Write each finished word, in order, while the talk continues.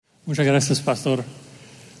Muchas gracias, Pastor,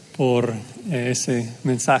 por ese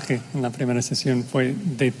mensaje en la primera sesión. Fue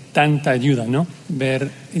de tanta ayuda, ¿no? Ver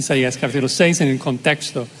Isaías capítulo 6 en el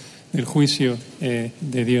contexto del juicio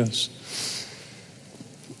de Dios.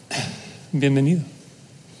 Bienvenido.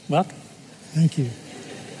 Welcome. Thank you.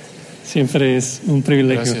 Siempre es un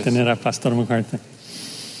privilegio Gracias. tener a Pastor MacArthur.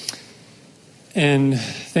 And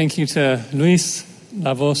thank you to Luis,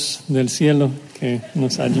 la voz del cielo, que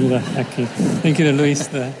nos ayuda aquí. Thank you to Luis,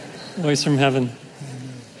 the voice from heaven.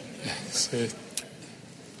 Sí.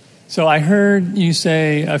 So I heard you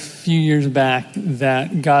say a few years back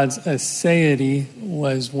that God's aseity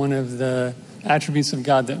was one of the attributes of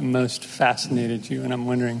God that most fascinated you, and I'm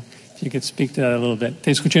wondering if you could speak to that a little bit.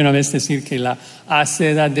 Te escuché una vez decir que la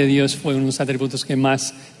aseidad de Dios fue uno de los atributos que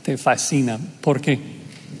más te fascina. ¿Por qué?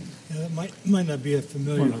 Might not be a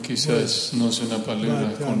familiar Bueno, quizás no es una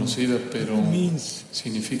palabra conocida, pero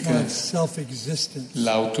significa God's self-existence.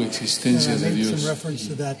 la autoexistencia de Dios.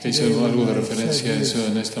 Hice algo de referencia a eso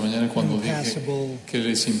en esta mañana cuando dije que Él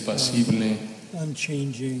es impasible,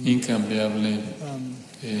 Unchanging. incambiable.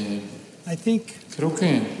 I think Creo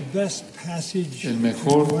que the best passage el to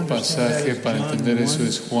mejor understand pasaje that is para John entender eso 1.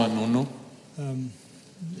 es Juan 1.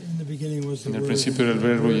 In the beginning was the En el Word, principio era el and the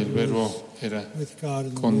Verbo y el Word Verbo was era with God,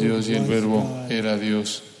 and the con Word Dios y el was Verbo God, era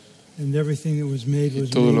Dios. and everything that was made Y was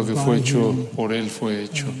todo lo made que fue by hecho Him. por Él fue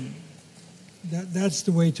hecho. That's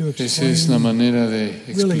the way to Esa explain es la manera de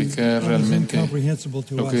really explicar what is realmente incomprehensible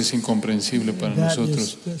to lo que us. es incomprensible para That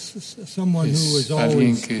nosotros. is someone who Es was alguien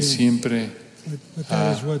always que king. siempre But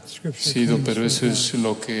that ha is what Scripture sido, claims pero for eso God. es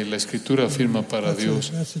lo que la Escritura afirma para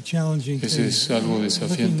Dios. That's a challenging Ese thing. es algo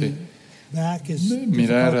desafiante. Looking back is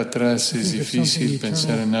Mirar difficult. atrás To es think of something difícil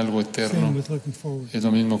pensar en algo Same eterno. with looking forward. Es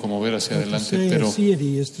lo mismo como ver hacia But to adelante, say pero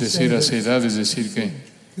aseity is to say decir that aseidad es decir que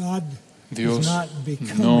God Dios is not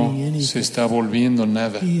becoming no anything. se está volviendo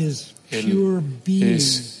nada. He is Él pure being.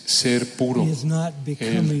 es ser puro. He is not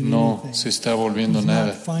becoming Él no anything. se está volviendo He's nada.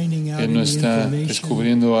 not finding out Él no any está information.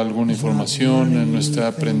 descubriendo alguna He's not información, Él no learning está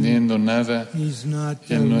anything. aprendiendo nada, He's not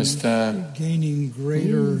Él no está gaining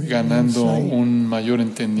greater ganando insight. un mayor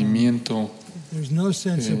entendimiento. There's no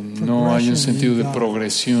sense of No hay un progression sentido in de God.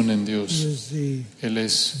 progresión en He Dios. is the Él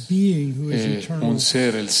es being who is eternal un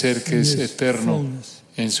ser, el ser que in es his eterno fullness.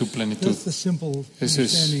 en su plenitud. That's the simple Ese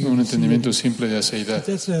es understanding un of entendimiento aseity. simple de aseidad.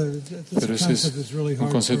 That's Pero a ese concept es that's really un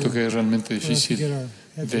hard concepto for que es realmente us to difícil get our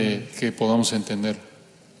heads de around. que podamos entender.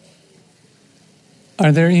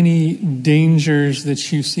 Are there any dangers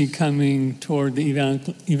that you see coming toward the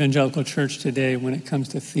evangelical church today when it comes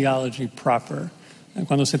to theology proper?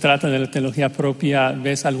 Cuando se trata de la teología propia,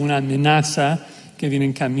 ¿ves alguna amenaza que viene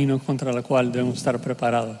en camino contra la cual debemos estar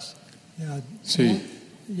preparados? Sí,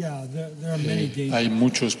 There are many dangers. hay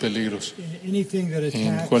muchos peligros. Anything that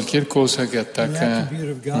En attacks cualquier cosa que ataca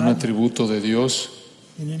un atributo de Dios,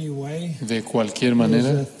 in any way de cualquier is a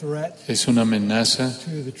manera, threat es una amenaza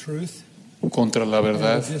to the truth contra la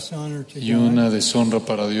verdad and a dishonor to y God. una deshonra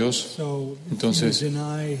para Dios. So if Entonces, you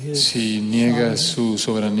deny his si niegas sovereignty, su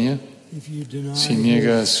soberanía, if you deny si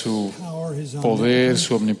niegas his su power, his poder,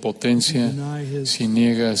 su omnipotence, omnipotencia, if you deny his si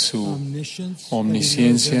niegas su omniscience, that he knows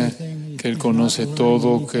omnisciencia, everything, que Él he's conoce not todo,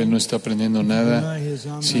 learning que Él no está aprendiendo anything, nada, if you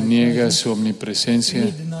deny his si niegas su omnipresence, omnipresencia,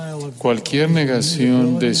 any denial of cualquier his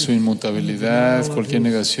negación de immutability, su any inmutabilidad, denial of cualquier his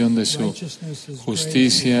negación de su righteousness, his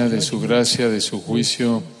justicia, grace, de his su judgment, gracia, de su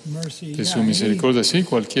juicio, mercy, de yeah, su misericordia, sí,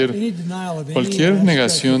 cualquier any denial of any Cualquier aspect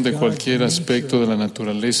negación of de God's cualquier aspecto de nature la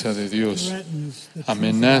naturaleza de Dios threatens the truth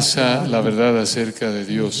amenaza about God. la verdad acerca de As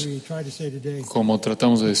Dios. we try to say today, Como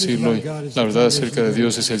tratamos de decirlo hoy, la verdad acerca de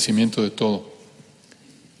Dios es el cimiento de todo.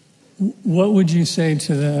 What would you say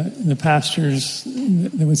to the pastors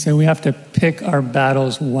that would say we have to pick our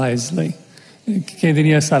battles wisely? ¿Qué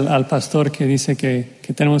dirías al pastor que dice que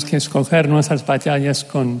tenemos que escoger nuestras batallas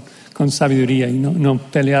con sabiduría y no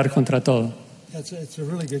pelear contra todo? it's a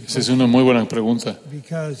really good Esa es question una muy buena pregunta,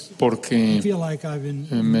 because I porque feel like I've been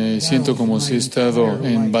in me siento battles como my si he estado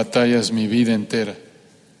entire en life. batallas mi vida entera.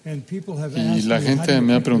 And people have Y asked la me, gente "How do me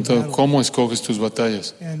you ha pick your preguntado, battles?" ¿cómo escoges tus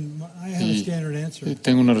batallas? And I have a Y standard answer.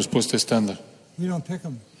 tengo una respuesta estándar. We don't pick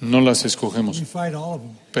them. No las escogemos, We fight all of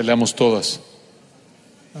them. peleamos todas.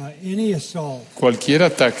 Any assault. Cualquier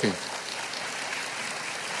ataque.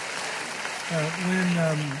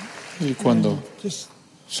 Y cuando Just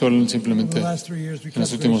solo simplemente over the last 3 years, we en los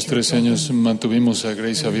kept últimos Grace 3 Church años open. mantuvimos a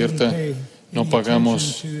Grace abierta, no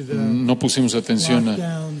pagamos, no pusimos atención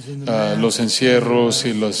a los encierros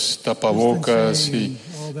y los tapabocas y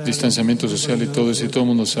distanciamiento social y todo eso, y todo el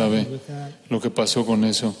mundo sabe lo que pasó con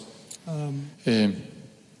eso.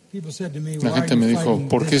 La gente me dijo,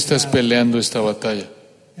 ¿por qué estás peleando esta batalla?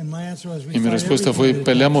 Y mi respuesta fue,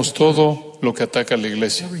 peleamos todo lo que ataca a la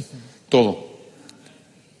iglesia, todo.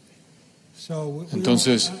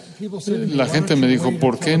 Entonces, la gente me dijo,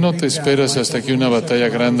 ¿por qué no te esperas hasta que una batalla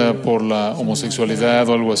grande por la homosexualidad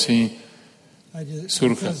o algo así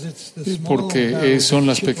surja? Porque son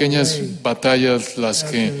las pequeñas batallas las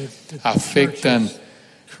que afectan,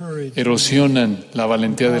 erosionan la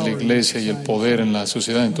valentía de la iglesia y el poder en la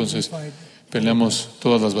sociedad. Entonces, peleamos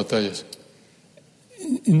todas las batallas.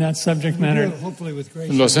 In that subject matter,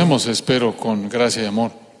 Lo hacemos, espero, con gracia y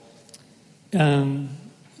amor.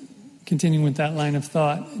 Continuing with that line of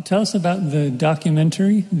thought, tell us about the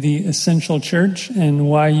documentary, The Essential Church, and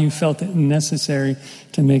why you felt it necessary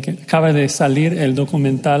to make it. Acaba de salir el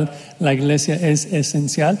documental La Iglesia es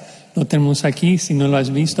Esencial. Lo tenemos aquí, si no lo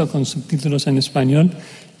has visto, con subtítulos en español.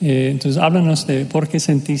 Entonces, háblanos de por qué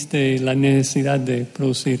sentiste la necesidad de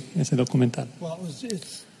producir ese documental.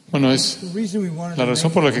 Bueno, es la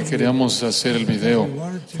razón por la que queríamos hacer el video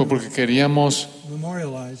fue porque queríamos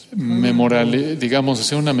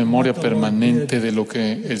hacer una memoria permanente de lo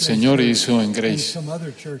que el Señor hizo en Grace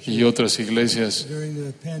y otras iglesias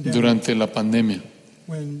durante la pandemia.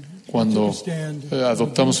 Cuando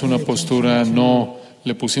adoptamos una postura, no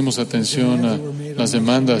le pusimos atención a las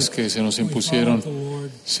demandas que se nos impusieron,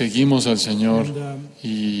 seguimos al Señor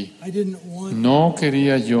y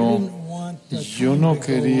yo no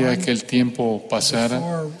quería que el tiempo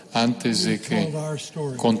pasara antes de que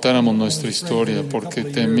contáramos nuestra historia, porque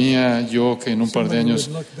temía yo que en un par de años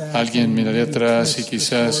alguien miraría atrás y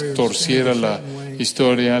quizás torciera la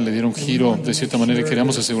historia, le diera un giro de cierta manera, y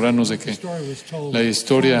queríamos asegurarnos de que la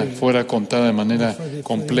historia fuera contada de manera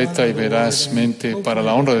completa y verazmente para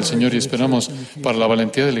la honra del Señor y esperamos para la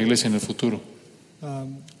valentía de la iglesia en el futuro.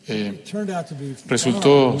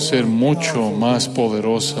 Resultó ser mucho más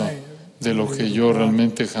poderosa de lo que yo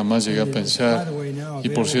realmente jamás llegué a pensar. Y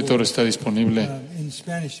por cierto, ahora está disponible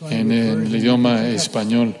en el idioma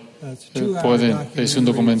español. Es un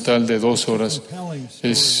documental de 2 horas.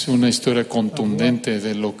 Es una historia contundente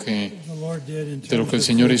de lo que el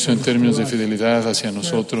Señor hizo en términos de fidelidad hacia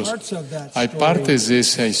nosotros. Hay partes de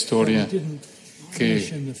esa historia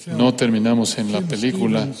que no terminamos en la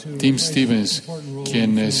película. Tim Stevens,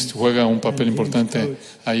 quien juega un papel importante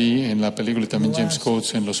ahí en la película, y también James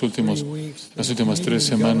Coates en las últimas 3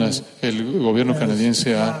 semanas, el gobierno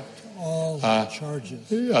canadiense ha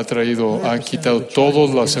quitado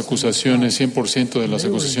todas las acusaciones, 100% de las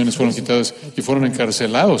acusaciones fueron quitadas y fueron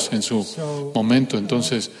encarcelados en su momento.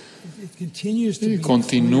 Entonces,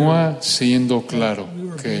 continúa siendo claro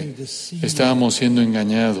que estábamos siendo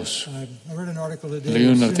engañados. Leí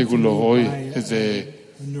un artículo hoy de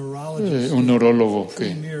un neurólogo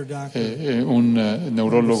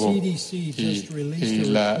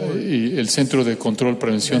y el Centro de Control y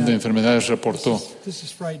Prevención de Enfermedades reportó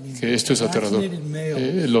que esto es aterrador.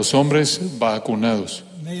 Los hombres vacunados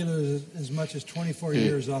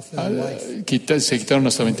se quitaron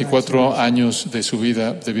hasta 24 años de su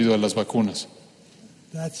vida debido a las vacunas.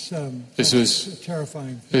 Eso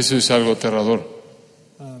es algo aterrador.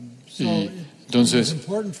 Y entonces,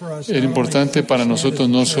 era importante para nosotros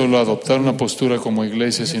no solo adoptar una postura como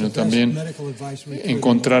iglesia, sino también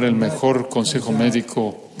encontrar el mejor consejo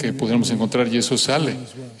médico que pudiéramos encontrar, y eso sale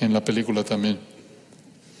en la película también.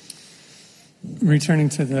 Returning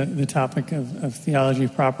to the topic of theology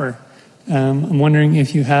proper, I'm wondering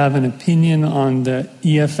if you have an opinion on the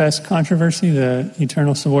EFS controversy, the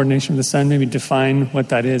eternal subordination of the Son. Maybe define what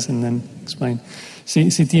that is and then explain.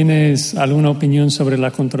 Si tienes alguna opinión sobre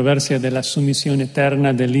la controversia de la sumisión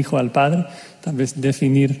eterna del Hijo al Padre, tal vez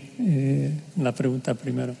definir la pregunta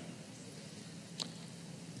primero.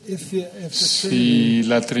 Si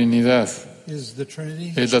la Trinidad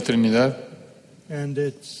es la Trinidad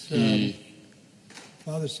y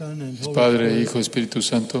es Padre, Hijo, Espíritu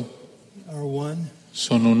Santo,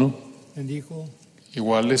 son uno,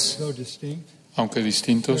 iguales, aunque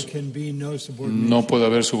distintos, no puede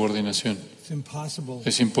haber subordinación.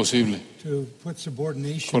 Es imposible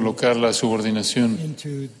colocar la subordinación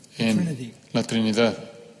en la Trinidad.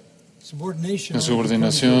 La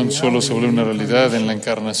subordinación solo se vuelve una realidad en la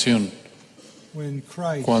encarnación,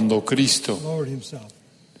 cuando Cristo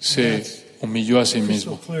se humilló a sí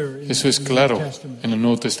mismo. Eso es claro en el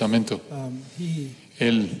Nuevo Testamento.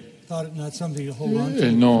 Él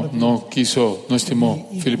no estimó,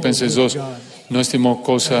 Filipenses 2, no estimó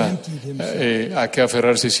cosa a que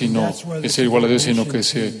aferrarse, sino es ser igual a Dios, sino que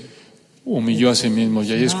se humilló a sí mismo.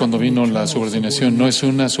 Y ahí es cuando vino la subordinación. No es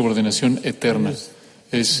una subordinación eterna,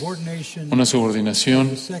 es una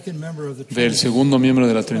subordinación del segundo miembro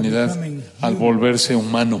de la Trinidad al volverse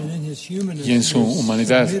humano. Y en su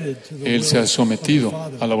humanidad, Él se ha sometido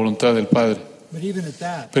a la voluntad del Padre.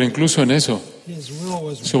 Pero incluso en eso,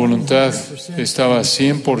 su voluntad estaba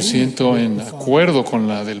 100% en acuerdo con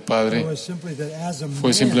la del Padre.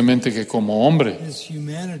 Fue simplemente que como hombre,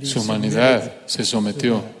 su humanidad se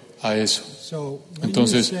sometió a eso.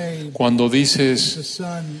 Entonces, cuando dices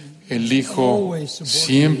el Hijo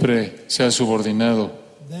siempre se ha subordinado,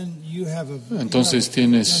 entonces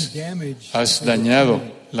has dañado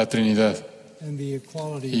la Trinidad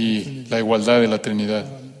y la igualdad de la Trinidad.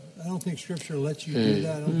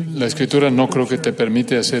 La Escritura no creo que te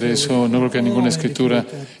permite hacer eso. No creo que haya ninguna Escritura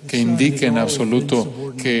que indique en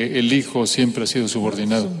absoluto que el Hijo siempre ha sido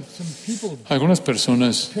subordinado. Algunas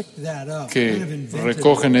personas que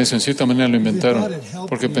recogen eso, en cierta manera lo inventaron,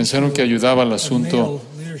 porque pensaron que ayudaba al asunto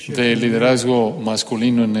del liderazgo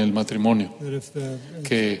masculino en el matrimonio,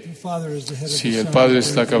 que si el padre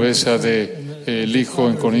es la cabeza del Hijo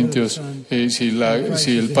en Corintios, si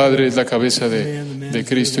el Padre es la cabeza de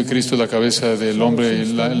Cristo y Cristo es la cabeza del hombre, y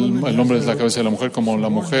el hombre es la cabeza de la mujer, como la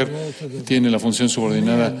mujer tiene la función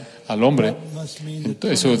subordinada al hombre,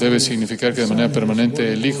 eso debe significar que de manera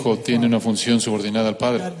permanente el Hijo tiene una función subordinada al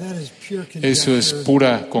Padre. Eso es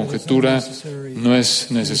pura conjetura, no es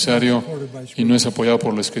necesario y no es apoyado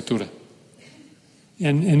por la Escritura.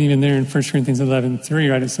 And even there in 1 Corinthians 11:3,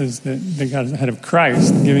 right, it says that God is the head of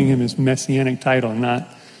Christ, giving him his messianic title, not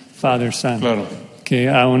Father, Son. Claro. Que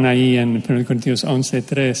aún ahí en 1 Corintios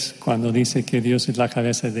 11:3, cuando dice que Dios es la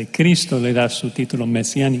cabeza de Cristo, le da su título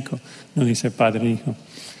mesiánico, no dice Padre, Hijo.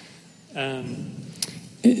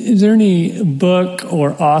 Is there any book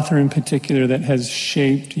or author in particular that has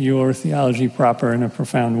shaped your theology proper in a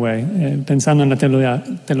profound way? Pensando en la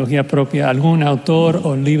teología propia, ¿algún autor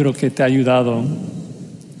o libro que te ha ayudado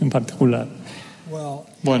en particular?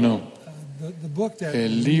 Bueno,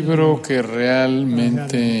 el libro que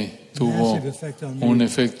realmente tuvo un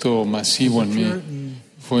efecto masivo en mí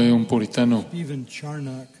fue un puritano,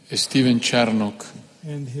 Stephen Charnock,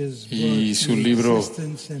 y su libro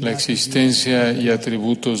La existencia y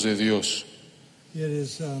atributos de Dios.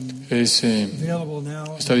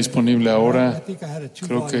 Está disponible ahora.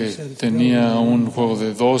 Creo que tenía un juego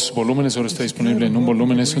de 2 volúmenes, ahora está disponible en un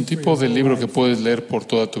volumen. Es un tipo de libro que puedes leer por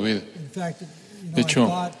toda tu vida. De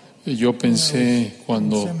hecho, yo pensé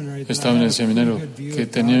cuando estaba en el seminario que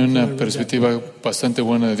tenía una perspectiva bastante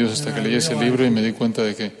buena de Dios hasta que leí ese libro y me di cuenta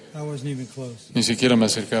de que ni siquiera me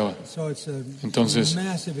acercaba. Entonces,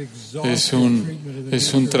 es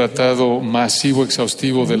un tratado masivo,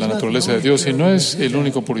 exhaustivo de la naturaleza de Dios, y no es el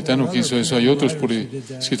único puritano que hizo eso. Hay otros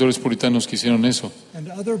escritores puritanos que hicieron eso.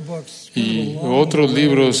 Y hay otros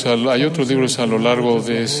libros a lo largo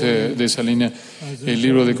de esa línea. El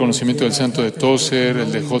libro de Conocimiento del Santo de Tozer,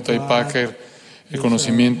 el de J. Packer, El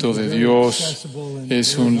conocimiento de Dios,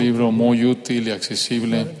 es un libro muy útil y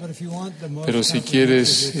accesible. Pero si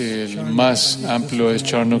quieres, el más amplio es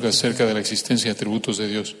Charnock acerca de la existencia y atributos de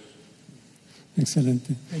Dios.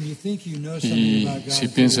 Excelente. Y si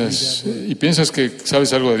piensas que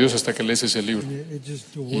sabes algo de Dios hasta que lees ese libro,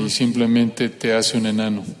 y simplemente te hace un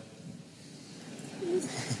enano.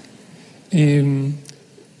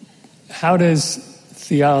 How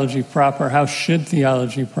should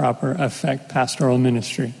theology proper affect pastoral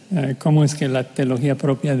ministry? ¿Cómo es que la teología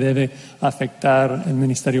propia debe afectar el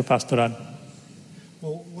ministerio pastoral?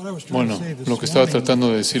 Bueno, lo que estaba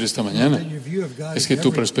tratando de decir esta mañana es que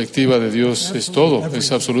tu perspectiva de Dios es todo,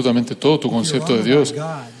 es absolutamente todo, tu concepto de Dios.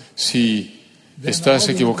 Si estás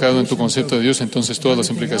equivocado en tu concepto de Dios, entonces todas las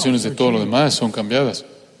implicaciones de todo lo demás son cambiadas.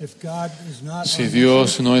 Si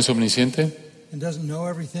Dios no es omnisciente,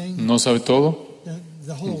 no sabe todo,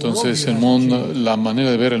 entonces el mundo, la manera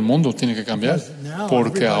de ver el mundo tiene que cambiar,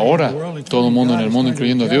 porque ahora todo el mundo en el mundo,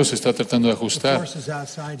 incluyendo a Dios, se está tratando de ajustar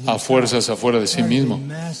a fuerzas afuera de sí mismo.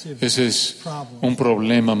 Ese es un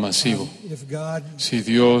problema masivo. Si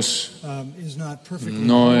Dios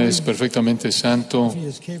no es perfectamente santo,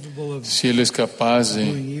 si Él es capaz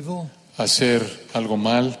de hacer algo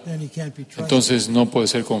mal, entonces no puede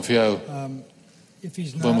ser confiado.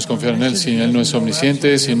 Podemos confiar en Él. Si Él no es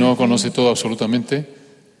omnisciente, si no conoce todo absolutamente,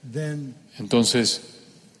 entonces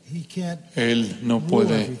Él no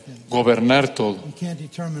puede gobernar todo.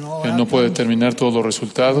 Él no puede determinar todos los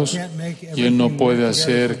resultados y Él no puede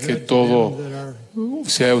hacer que todo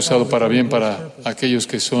sea usado para bien para aquellos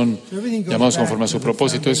que son llamados conforme a su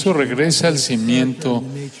propósito. Eso regresa al cimiento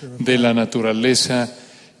de la naturaleza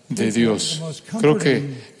de Dios. Creo que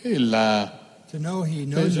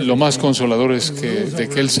lo más consolador es de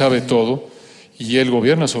que Él sabe todo y Él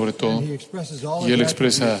gobierna sobre todo, and He expresses all y Él His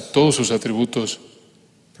expresa attributes todos sus atributos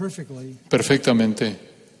perfectly. perfectamente.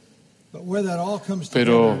 But where that all comes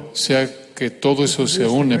Pero together sea que todo eso se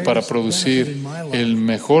une para producir el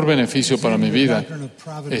mejor beneficio para mi vida,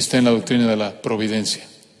 está en la doctrina de la providencia.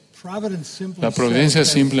 Providence simply La providencia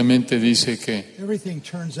says simplemente dice que everything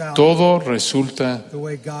turns out todo resulta the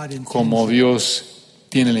way God intends como it. Dios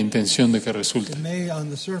tiene la intención de que resulte. It may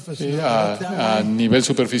on the surface not look that A way. nivel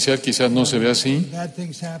superficial quizás no se ve así, Bad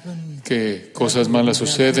things happen. que cosas malas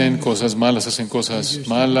suceden, cosas malas hacen cosas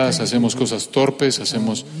malas, hacemos cosas torpes,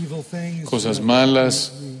 hacemos Evil things. cosas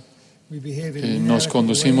malas, We behave in nos inadequate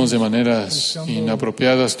conducimos de ways. maneras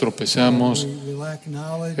inapropiadas, tropezamos, We lack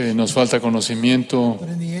knowledge. nos falta conocimiento, But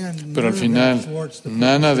in the end, pero al none of that final thwarts the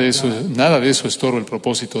nada purpose de of God, nada de eso estorba el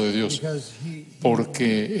propósito de Dios, because He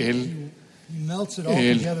porque Él melts it all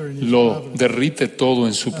together in His lo providence. derrite todo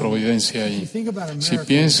en su providencia. If you Y think about a si miracle,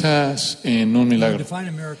 piensas en un milagro, define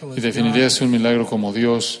a miracle y as definirías un milagro como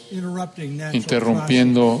Dios God interrupting natural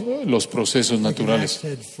interrumpiendo los procesos naturales,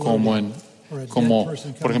 como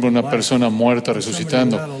por ejemplo una persona muerta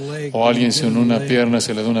resucitando, o alguien sin una pierna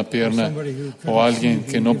se le da una pierna, o alguien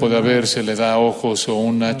que no puede ver se le da ojos o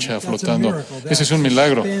un hacha flotando. Ese es un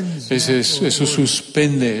milagro. Eso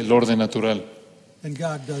suspende el orden natural. and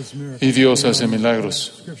God does miracles. Y Dios hace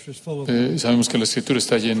milagros. Scripture's full of them. Sabemos que la Escritura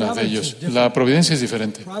está llena de ellos. La providencia es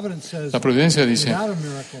diferente. Providence says, La providencia dice, without a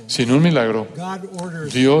miracle, sin un milagro, God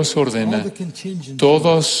orders Dios all ordena the contingencies,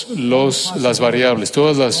 todas las variables,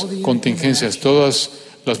 todas las contingencias, todas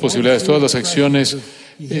las posibilidades, todas las acciones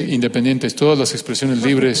independientes, todas las expresiones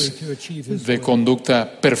libres to achieve His de will.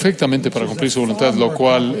 conducta perfectamente para cumplir su voluntad, lo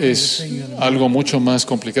cual es algo mucho más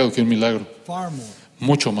complicado que un milagro, Far more.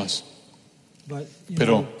 mucho más. But, you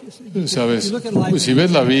Pero, know, sabes, you look at life si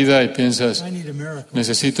ves la vida y piensas, I need a miracle.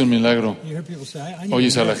 necesito un milagro, You hear people say, I need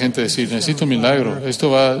oyes a a la miracle. gente decir, necesito un milagro, esto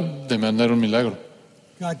va a demandar un milagro.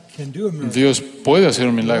 God can do a miracle. Dios puede hacer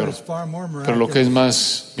un milagro, It's far more pero lo que es miraculous.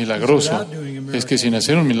 más milagroso es que sin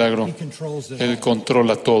hacer un milagro, He controls it Él all.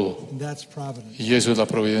 controla todo. And that's providence. Y eso es la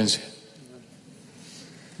providencia.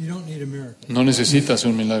 You don't need a miracle, No necesitas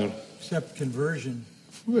un milagro, except conversion.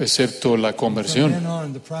 excepto la From conversión. then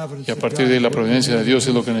on, the providence Y a of partir God de ahí la will providencia de work, Dios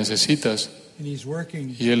es lo que necesitas. and He's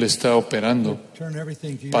working Y Él está operando to turn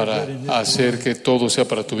everything to your para good in His hacer glory. que todo sea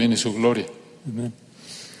para tu bien y su gloria. Amen.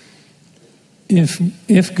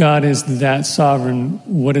 If God is that sovereign,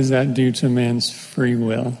 what does that do to man's free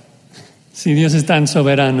will? Si Dios es tan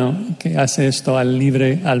soberano que hace esto al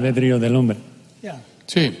libre albedrío del hombre. Yeah.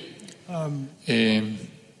 Sí,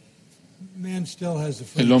 Man still has a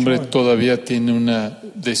free el hombre choice. todavía tiene una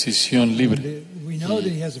decisión libre. We know that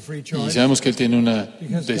he has a free Y choice. sabemos que Él tiene una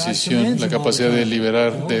decisión, la capacidad de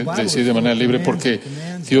liberar, de decidir de manera libre, porque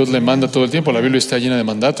Dios le manda todo el tiempo. La Biblia está llena de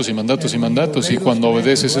mandatos y mandatos y mandatos, y cuando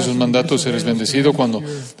obedeces esos mandatos eres bendecido, cuando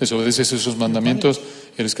desobedeces esos mandamientos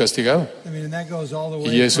eres castigado. I mean, and that goes all the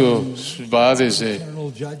way Y eso from va desde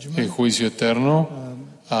eternal judgment, el juicio eterno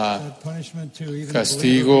a that punishment, to even a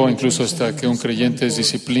castigo, believer incluso hasta que un creyente es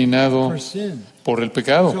disciplinado for sin. por el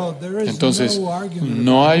pecado. Entonces,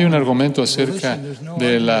 no hay un argumento acerca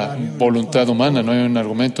de la voluntad humana, no hay un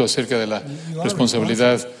argumento acerca de la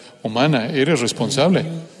responsabilidad humana. Eres responsable,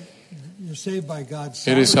 You're saved by God's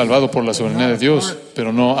eres sovereignty, salvado por la soberanía de Dios,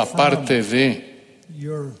 pero no aparte de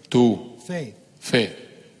your tu faith. fe.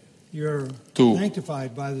 You're Tú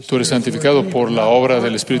sanctified by the Tú eres Spirit santificado within you, por but la not obra apart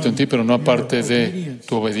del Espíritu en ti, pero no from aparte your de obedience tu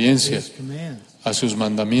to obediencia His commands. a sus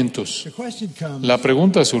mandamientos. The question comes, La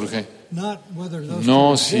pregunta surge, not whether those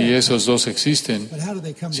no two si exist, esos dos existen, but how do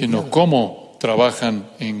they come sino together? cómo trabajan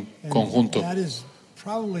en And conjunto. that is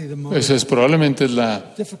probably the most Ese es probablemente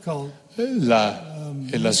difficult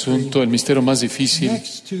el asunto, el misterio más difícil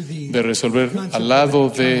next to the de resolver concept al of lado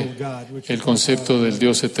eternal de God, which el is concepto del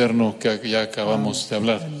Dios eterno que ya acabamos de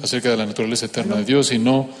hablar, acerca de la naturaleza eterna de Dios, y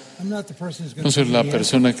no I'm not the person who's going no to soy give la the answer,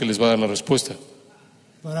 persona que les va a dar la respuesta,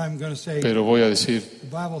 but I'm going to say pero voy a decir the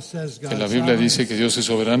Bible says God que la is Biblia sovereign, dice que Dios es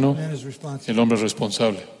soberano, man is responsible. el hombre es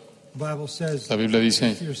responsable. The Bible says La Biblia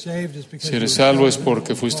dice, if you're saved, it's because si eres you were salvo es chosen,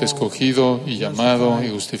 porque fuiste called, escogido y llamado y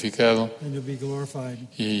justified, justificado, and you'll be glorified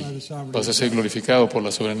y by the sovereignty vas a of ser God. glorificado por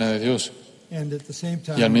la soberanía de Dios. And at the same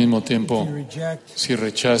time, Y al mismo tiempo, if you reject, si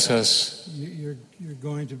rechazas, you're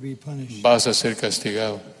going to be punished. vas a ser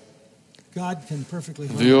castigado. God can perfectly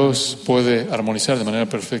harmonize Dios it. puede armonizar de manera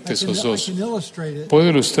perfecta I esos can dos. illustrate it, Puedo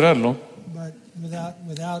ilustrarlo, but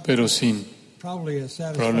without pero sin probably a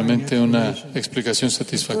satisfying probablemente una explanation. explicación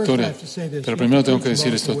satisfactoria. First I have to say this. Pero You primero have to tengo que preach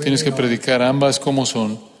decir both esto, the way tienes que they are. predicar ambas como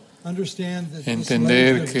son, Understand that this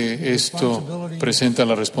entender lays que the esto responsibility presenta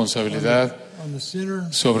la responsabilidad on the sinner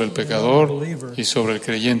sobre el and on the pecador believer y sobre el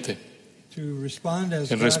creyente.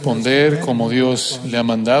 El responder como Dios le ha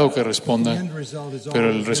mandado que responda, pero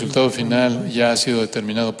el resultado final ya ha sido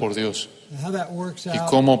determinado por Dios. Y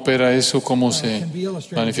cómo opera eso, cómo se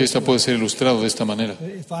manifiesta, puede ser ilustrado de esta manera.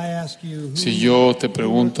 Si yo te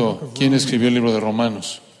pregunto, ¿quién escribió el libro de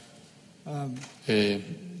Romanos?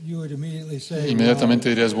 Inmediatamente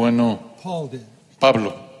dirías, bueno,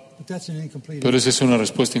 Pablo. Pero esa es una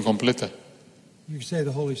respuesta incompleta.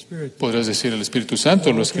 Podrías decir, el Espíritu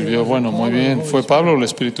Santo lo escribió. Bueno, muy bien. ¿Fue Pablo o el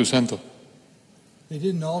Espíritu Santo?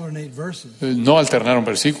 No alternaron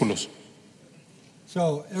versículos.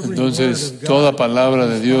 Entonces, toda palabra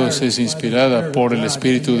de Dios es inspirada por el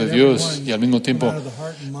Espíritu de Dios y al mismo tiempo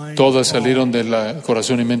todas salieron del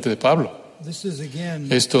corazón y mente de Pablo.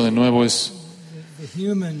 Esto de nuevo es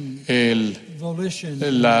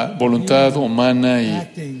la voluntad humana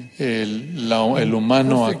y el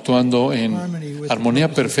humano actuando en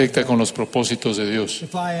armonía perfecta con los propósitos de Dios.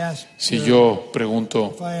 Si yo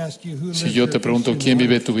te pregunto quién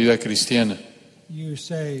vive tu vida cristiana,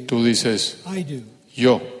 tú dices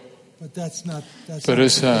yo. Pero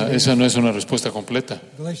esa no es una respuesta completa.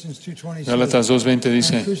 Gálatas 2:20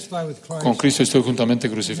 dice, con Cristo estoy juntamente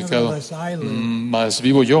crucificado, mas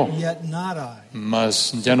vivo yo,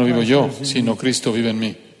 mas ya no vivo yo, sino Cristo vive en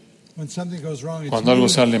mí. Cuando algo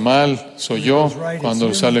sale mal, soy yo.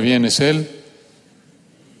 Cuando sale bien, es Él.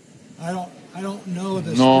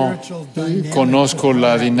 No conozco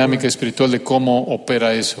la dinámica espiritual de cómo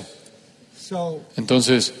opera eso.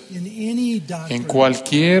 Entonces, en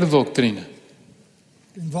cualquier doctrina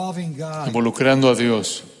involucrando a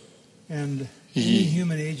Dios y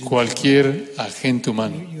cualquier agente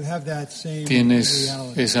humano, tienes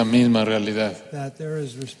esa misma realidad,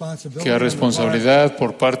 que hay responsabilidad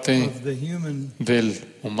por parte del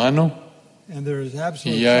humano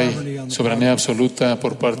y hay soberanía absoluta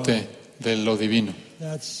por parte de lo divino.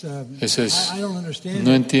 Ese es, no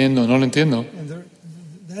lo entiendo.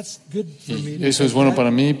 Y eso es bueno para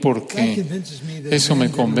mí porque eso me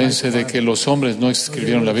convence de que los hombres no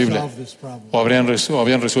escribieron la Biblia o habían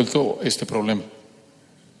resuelto este problema.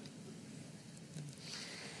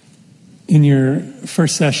 In your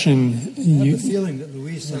first session,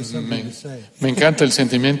 Me encanta el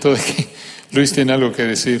sentimiento de que Luis tiene algo que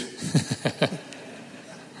decir.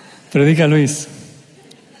 Predica Luis.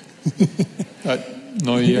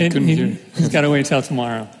 No, I couldn't hear. He's got to wait till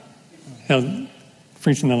tomorrow. He'll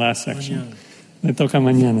preach in the last section. Le toca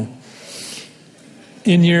mañana.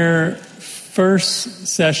 In your first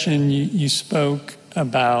session, you spoke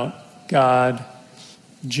about God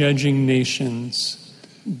judging nations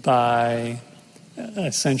by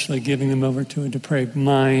essentially giving them over to a depraved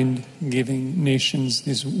mind, giving nations,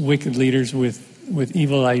 these wicked leaders with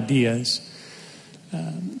evil ideas.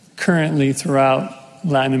 Currently, throughout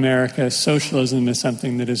Latin America, socialism is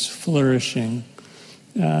something that is flourishing.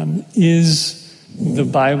 Is the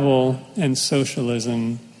Bible and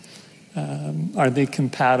socialism, are they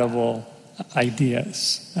compatible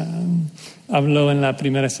ideas? Habló en la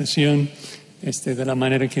primera sesión de la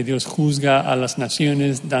manera que Dios juzga a las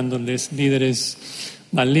naciones, dándoles líderes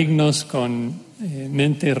malignos con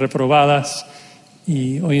mentes reprobadas.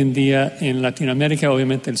 Y hoy en día en Latinoamérica,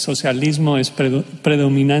 obviamente, el socialismo es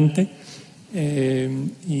predominante.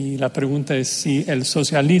 Y la pregunta es si el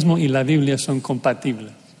socialismo y la Biblia son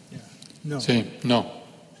compatibles. No. Sí, no.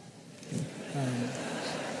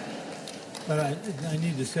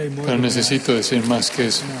 Pero necesito decir más que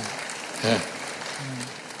eso.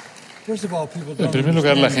 En primer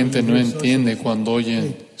lugar, la gente no entiende cuando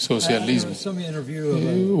oyen socialismo.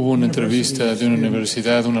 Hubo una entrevista de una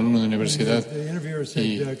universidad, un alumno de universidad,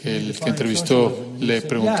 y el que entrevistó le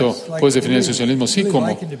preguntó, ¿puedes definir el socialismo? Sí,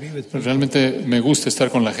 ¿cómo? Realmente me gusta estar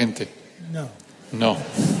con la gente. No.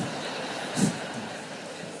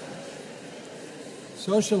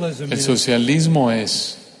 El socialismo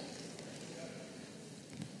es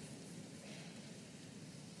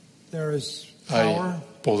hay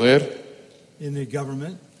poder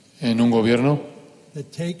en un gobierno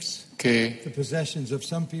que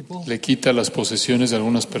le quita las posesiones de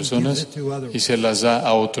algunas personas y se las da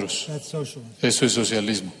a otros. Eso es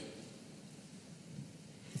socialismo.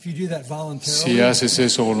 Si haces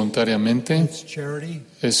eso voluntariamente,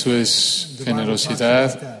 eso es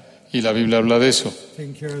generosidad. Y la Biblia habla de eso.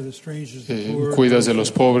 Cuidas de los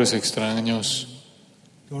pobres, extranjeros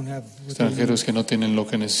que no tienen lo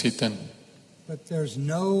que necesitan,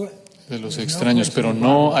 de los extraños. Pero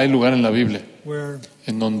no hay lugar en la Biblia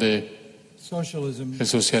en donde el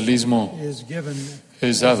socialismo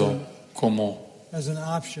es dado como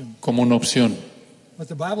una opción.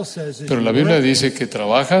 Pero la Biblia dice que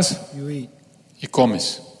trabajas y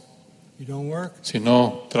comes. Si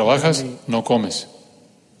no trabajas, no comes.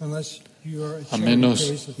 A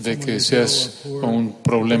menos de que seas un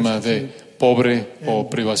problema de pobre o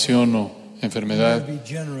privación o enfermedad,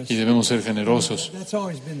 y debemos ser generosos.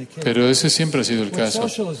 Pero ese siempre ha sido el caso.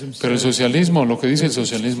 Pero el socialismo, lo que dice el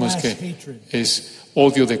socialismo es que es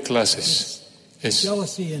odio de clases, es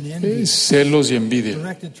celos y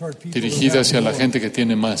envidia dirigida hacia la gente que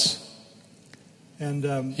tiene más.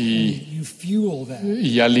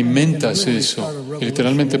 Y alimentas eso. Y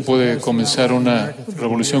literalmente puede comenzar una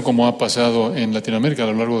revolución como ha pasado en Latinoamérica a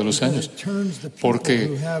lo largo de los años, porque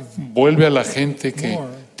vuelve a la gente que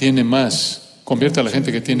tiene más, convierte a la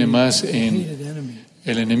gente que tiene más en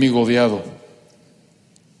el enemigo odiado,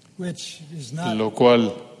 lo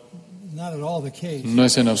cual no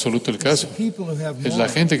es en absoluto el caso. Es la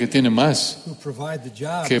gente que tiene más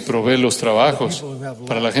que provee los trabajos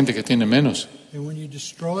para la gente que tiene menos.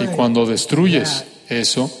 Y cuando destruyes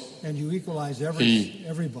eso y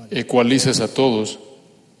ecualizas a todos,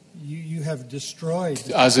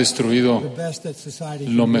 has destruido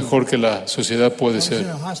lo mejor que la sociedad puede ser.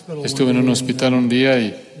 Estuve en un hospital un día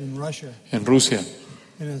en Rusia,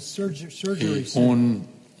 y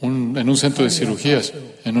en un centro de cirugías,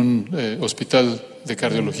 en un hospital de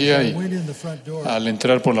cardiología, y al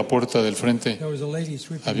entrar por la puerta del frente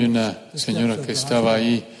había una señora que estaba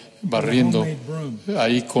ahí barriendo,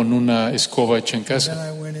 ahí con una escoba hecha en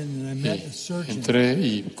casa. Y entré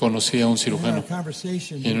y conocí a un cirujano,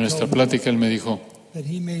 y en nuestra plática él me dijo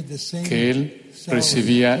que él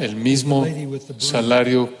recibía el mismo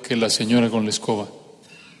salario que la señora con la escoba.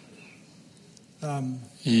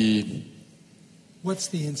 Y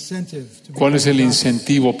 ¿cuál es el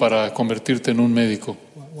incentivo para convertirte en un médico?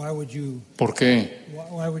 ¿Por qué?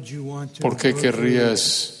 ¿Por qué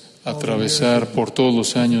querrías atravesar por todos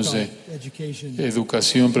los años de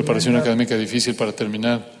educación, preparación académica difícil para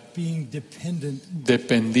terminar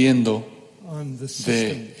dependiendo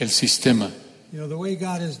del sistema?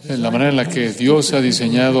 En la manera en la que Dios ha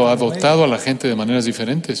diseñado, ha dotado a la gente de maneras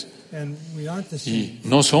diferentes, y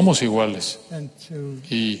no somos iguales.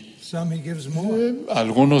 Y a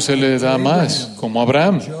algunos Él le da más, como a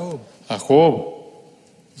Abraham, a Job.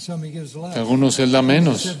 A algunos Él da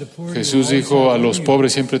menos. Jesús dijo: a los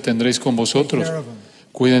pobres siempre tendréis con vosotros.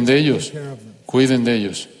 Cuiden de ellos, cuiden de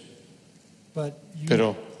ellos.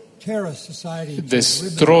 Pero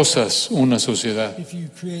destrozas una sociedad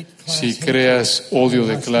si creas odio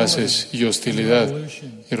de clases y hostilidad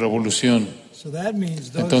y revolución.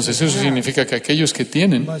 Entonces eso significa que aquellos que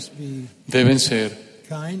tienen deben ser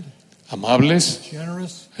amables,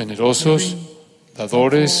 generosos,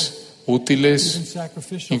 dadores, útiles,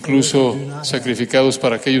 incluso sacrificados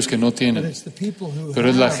para aquellos que no tienen. Pero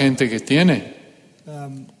es la gente que tiene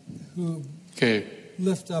que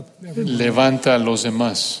levanta a los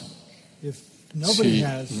demás. Si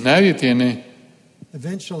nadie tiene,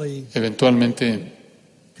 eventualmente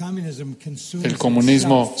el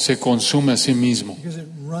comunismo se consume a sí mismo,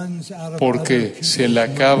 porque se le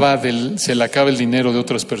acaba el dinero de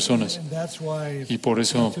otras personas. Y por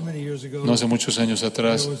eso, no hace muchos años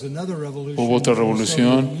atrás, hubo otra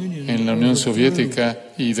revolución en la Unión Soviética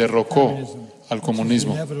y derrocó al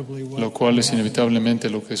comunismo, lo cual es inevitablemente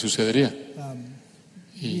lo que sucedería.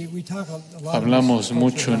 Y hablamos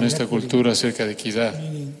mucho en esta cultura acerca de equidad,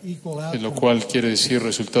 lo cual quiere decir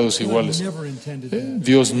resultados iguales.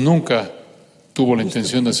 Dios nunca tuvo la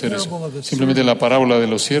intención de hacer eso. Simplemente la parábola de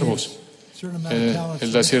los siervos.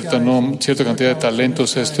 Él da cierta cantidad de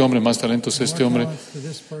talentos a este hombre, más talentos a este hombre,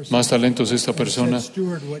 más talentos a esta persona,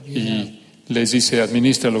 y les dice: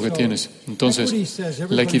 administra lo que tienes. Entonces,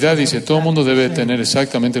 la equidad dice: todo el mundo debe tener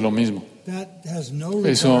exactamente lo mismo.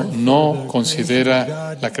 Eso no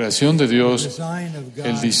considera la creación de Dios,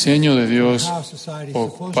 el diseño de Dios,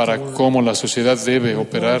 o para cómo la sociedad debe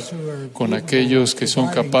operar con aquellos que son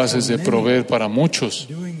capaces de proveer para muchos,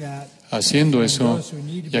 haciendo eso,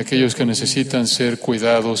 y aquellos que necesitan ser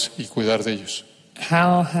cuidados y cuidar de ellos.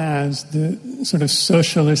 How has the sort of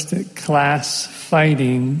socialistic class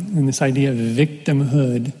fighting and this idea of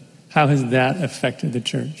victimhood, how has that affected the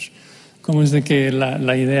church? ¿Cómo es de que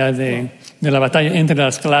la idea de la batalla entre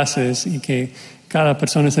las clases y que cada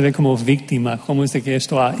persona se ve como víctima, cómo es de que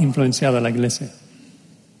esto ha influenciado a la iglesia?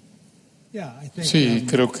 Sí,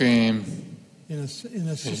 creo que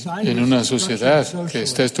en una sociedad que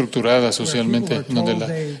está estructurada socialmente,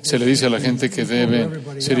 donde se le dice a la gente que deben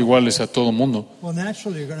ser iguales a todo mundo,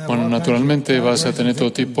 bueno, naturalmente vas a tener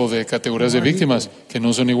todo tipo de categorías de víctimas que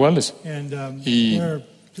no son iguales, y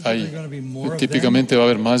típicamente va a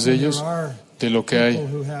haber más de ellos de lo que hay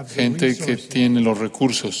gente que tiene los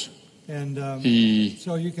recursos. Y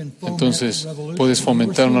entonces puedes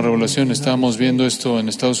fomentar una revolución. Estábamos viendo esto en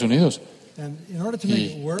Estados Unidos.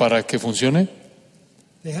 Y para que funcione,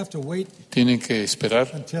 tienen que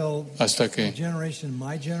esperar hasta que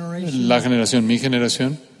la generación, mi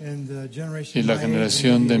generación, y la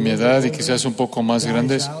generación de mi edad y quizás un poco más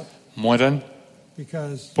grandes mueran,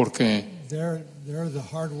 porque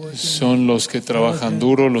son los que trabajan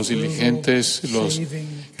duro, los diligentes, los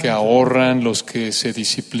que ahorran, los que se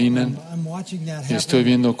disciplinan. Y estoy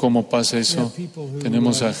viendo cómo pasa eso.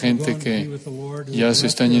 Tenemos a gente que ya se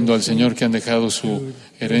están yendo al Señor, que han dejado su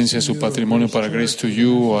herencia, su patrimonio para Grace to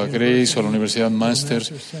You, o a Grace, o a la Universidad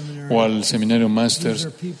Masters, o al Seminario Masters.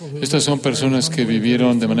 Estas son personas que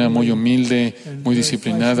vivieron de manera muy humilde, muy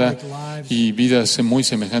disciplinada, y vidas muy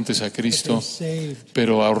semejantes a Cristo,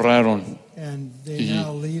 pero ahorraron. Y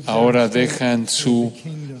ahora dejan su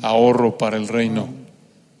ahorro para el reino.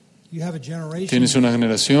 Tienes una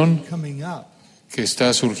generación que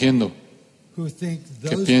está surgiendo,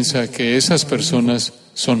 que piensa que esas personas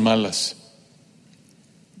son malas.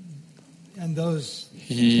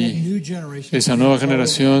 Y esa nueva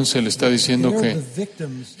generación se le está diciendo que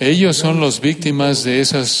ellos son las víctimas de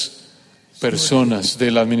esas personas, de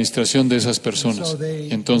la administración de esas personas.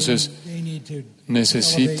 Entonces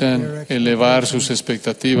necesitan elevar sus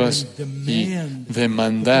expectativas y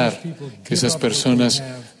demandar que esas personas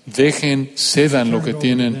cedan lo que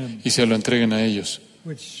tienen y se lo entreguen a ellos,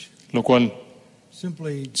 lo cual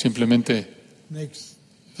simplemente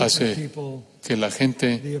hace que la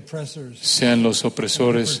gente sean los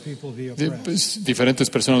opresores, diferentes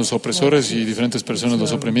personas los opresores y diferentes personas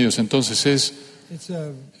los oprimidos. Entonces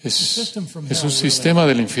es un sistema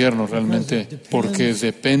del infierno realmente, porque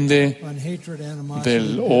depende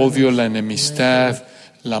del odio, la enemistad,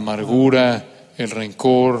 la amargura, el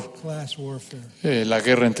rencor, la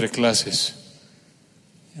guerra entre clases.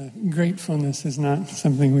 Gratefulness is not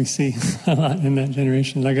something we see a lot in that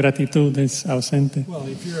generation. La gratitud es ausente.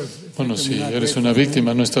 Bueno, si eres una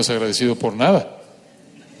víctima, no estás agradecido por nada.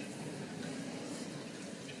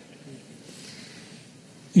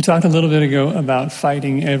 You talked a little bit ago about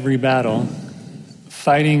fighting every battle.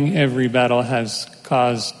 Fighting every battle has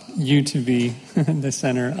caused you to be the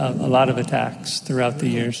center of a lot of attacks throughout the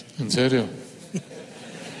years. ¿En serio?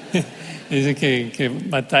 Dice que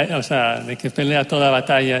batalla, o sea, de que pelea toda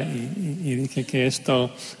batalla y dice que esto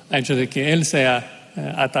ha hecho de que él sea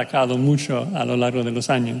atacado mucho a lo largo de los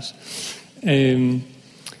años.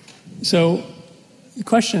 So, the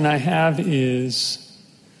question I have is,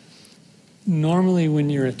 normally when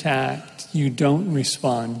you're attacked, you don't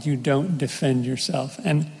respond, you don't defend yourself.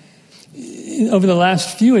 And over the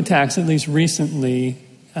last few attacks, at least recently,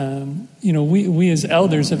 we as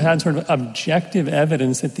elders have had sort of objective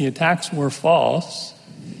evidence that the attacks were false,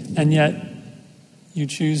 and yet you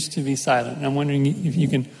choose to be silent. And I'm wondering if you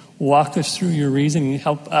can walk us through your reasoning and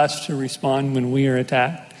help us to respond when we are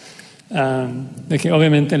attacked. De que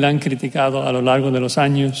obviamente la han criticado a lo largo de los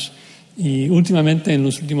años, y últimamente en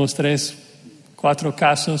los últimos 3-4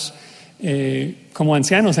 casos, como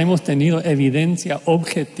ancianos hemos tenido evidencia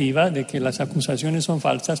objetiva de que las acusaciones son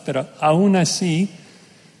falsas, pero aún así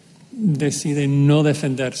decide no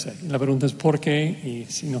defenderse. La pregunta es por qué y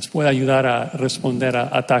si nos puede ayudar a responder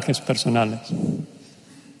a ataques personales.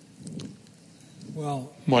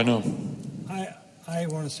 Bueno,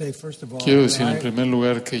 quiero decir en primer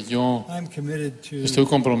lugar que yo estoy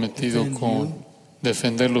comprometido con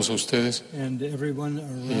defenderlos a ustedes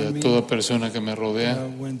y a toda persona que me rodea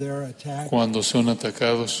cuando son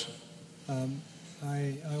atacados.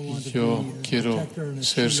 Yo quiero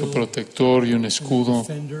ser su protector y un escudo,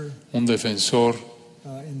 un defensor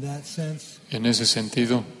en ese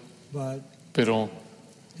sentido, pero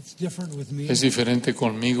es diferente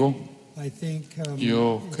conmigo.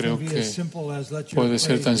 Yo creo que puede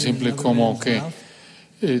ser tan simple como que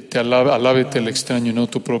alábete el extraño y no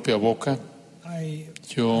tu propia boca.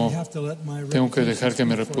 Yo tengo que dejar que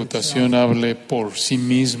mi reputación hable por sí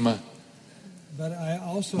misma.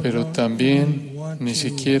 Pero también ni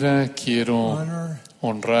siquiera quiero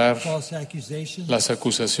honrar las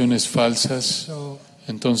acusaciones falsas.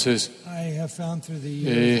 Entonces,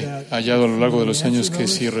 he hallado a lo largo de los años que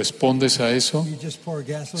si respondes a eso,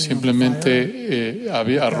 simplemente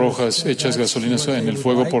echas gasolina en el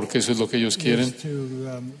fuego porque eso es lo que ellos quieren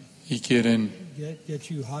y quieren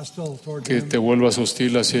que te vuelvas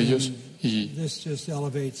hostil hacia ellos, y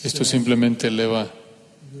esto simplemente eleva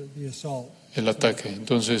el ataque.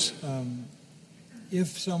 Entonces,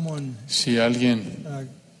 si alguien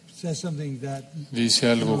dice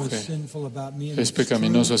algo que es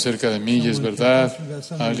pecaminoso acerca de mí y es verdad,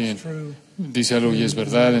 alguien dice algo y es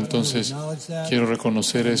verdad, entonces quiero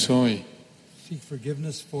reconocer eso y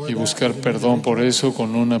buscar perdón por eso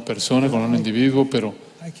con una persona, con un individuo, pero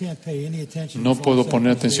no puedo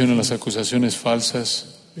poner atención a las acusaciones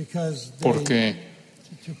falsas porque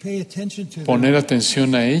poner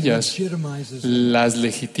atención a ellas las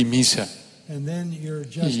legitimiza.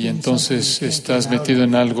 Y entonces estás metido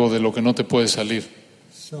en algo de lo que no te puedes salir.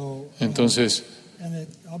 Entonces,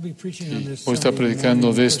 voy a estar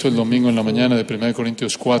predicando de esto el domingo en la mañana de 1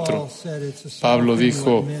 Corintios 4. Pablo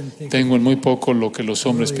dijo, tengo en muy poco lo que los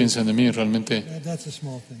hombres piensan de mí. Realmente,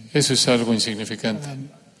 eso es algo insignificante.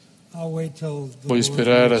 Voy a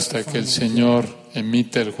esperar hasta que el Señor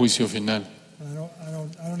emita el juicio final.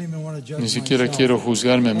 Ni siquiera quiero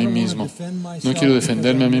juzgarme a mí mismo. No quiero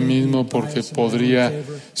defenderme a mí mismo porque podría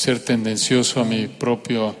ser tendencioso a mi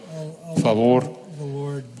propio favor.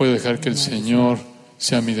 Puedo dejar que el Señor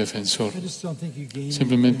sea mi defensor.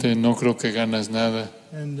 Simplemente no creo que ganas nada.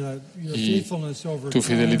 Y tu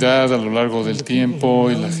fidelidad a lo largo del tiempo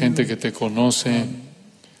y la gente que te conoce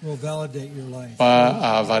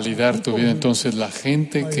va a validar tu vida. Entonces, la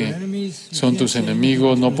gente que son tus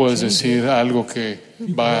enemigos, no puedes decir algo que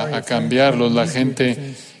va a cambiarlos. La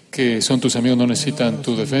gente que son tus amigos no necesitan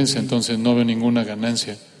tu defensa, entonces no veo ninguna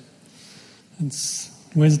ganancia. It's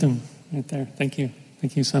wisdom right there. Thank you.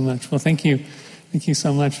 Thank you so much. Well, thank you. Thank you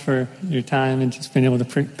so much for your time and just being able to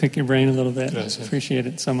pick your brain a little bit. Gracias. Appreciate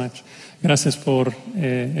it so much. Gracias por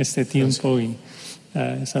este tiempo y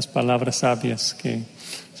esas palabras sabias que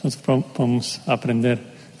nosotros podemos aprender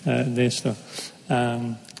de esto.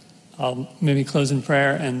 I'll maybe close in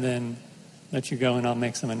prayer and then let you go and I'll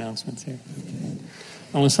make some announcements here.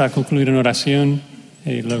 Vamos a concluir en oración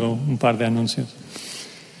y luego un par de anuncios.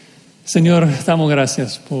 Señor, damos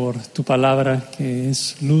gracias por tu palabra que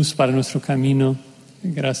es luz para nuestro camino.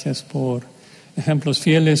 Gracias por ejemplos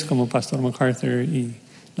fieles como Pastor MacArthur y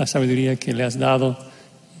la sabiduría que le has dado.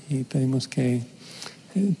 Y pedimos que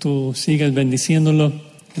tú sigas bendiciéndolo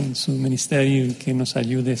en su ministerio y que nos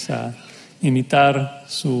ayudes a imitar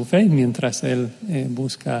su fe mientras él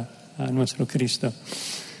busca a nuestro Cristo.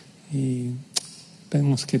 Y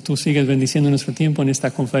pedimos que tú sigas bendiciendo nuestro tiempo en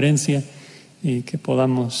esta conferencia y que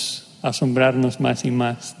podamos asombrarnos más y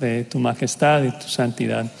más de tu majestad y tu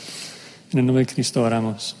santidad. En el nombre de Cristo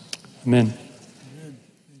oramos. Amén.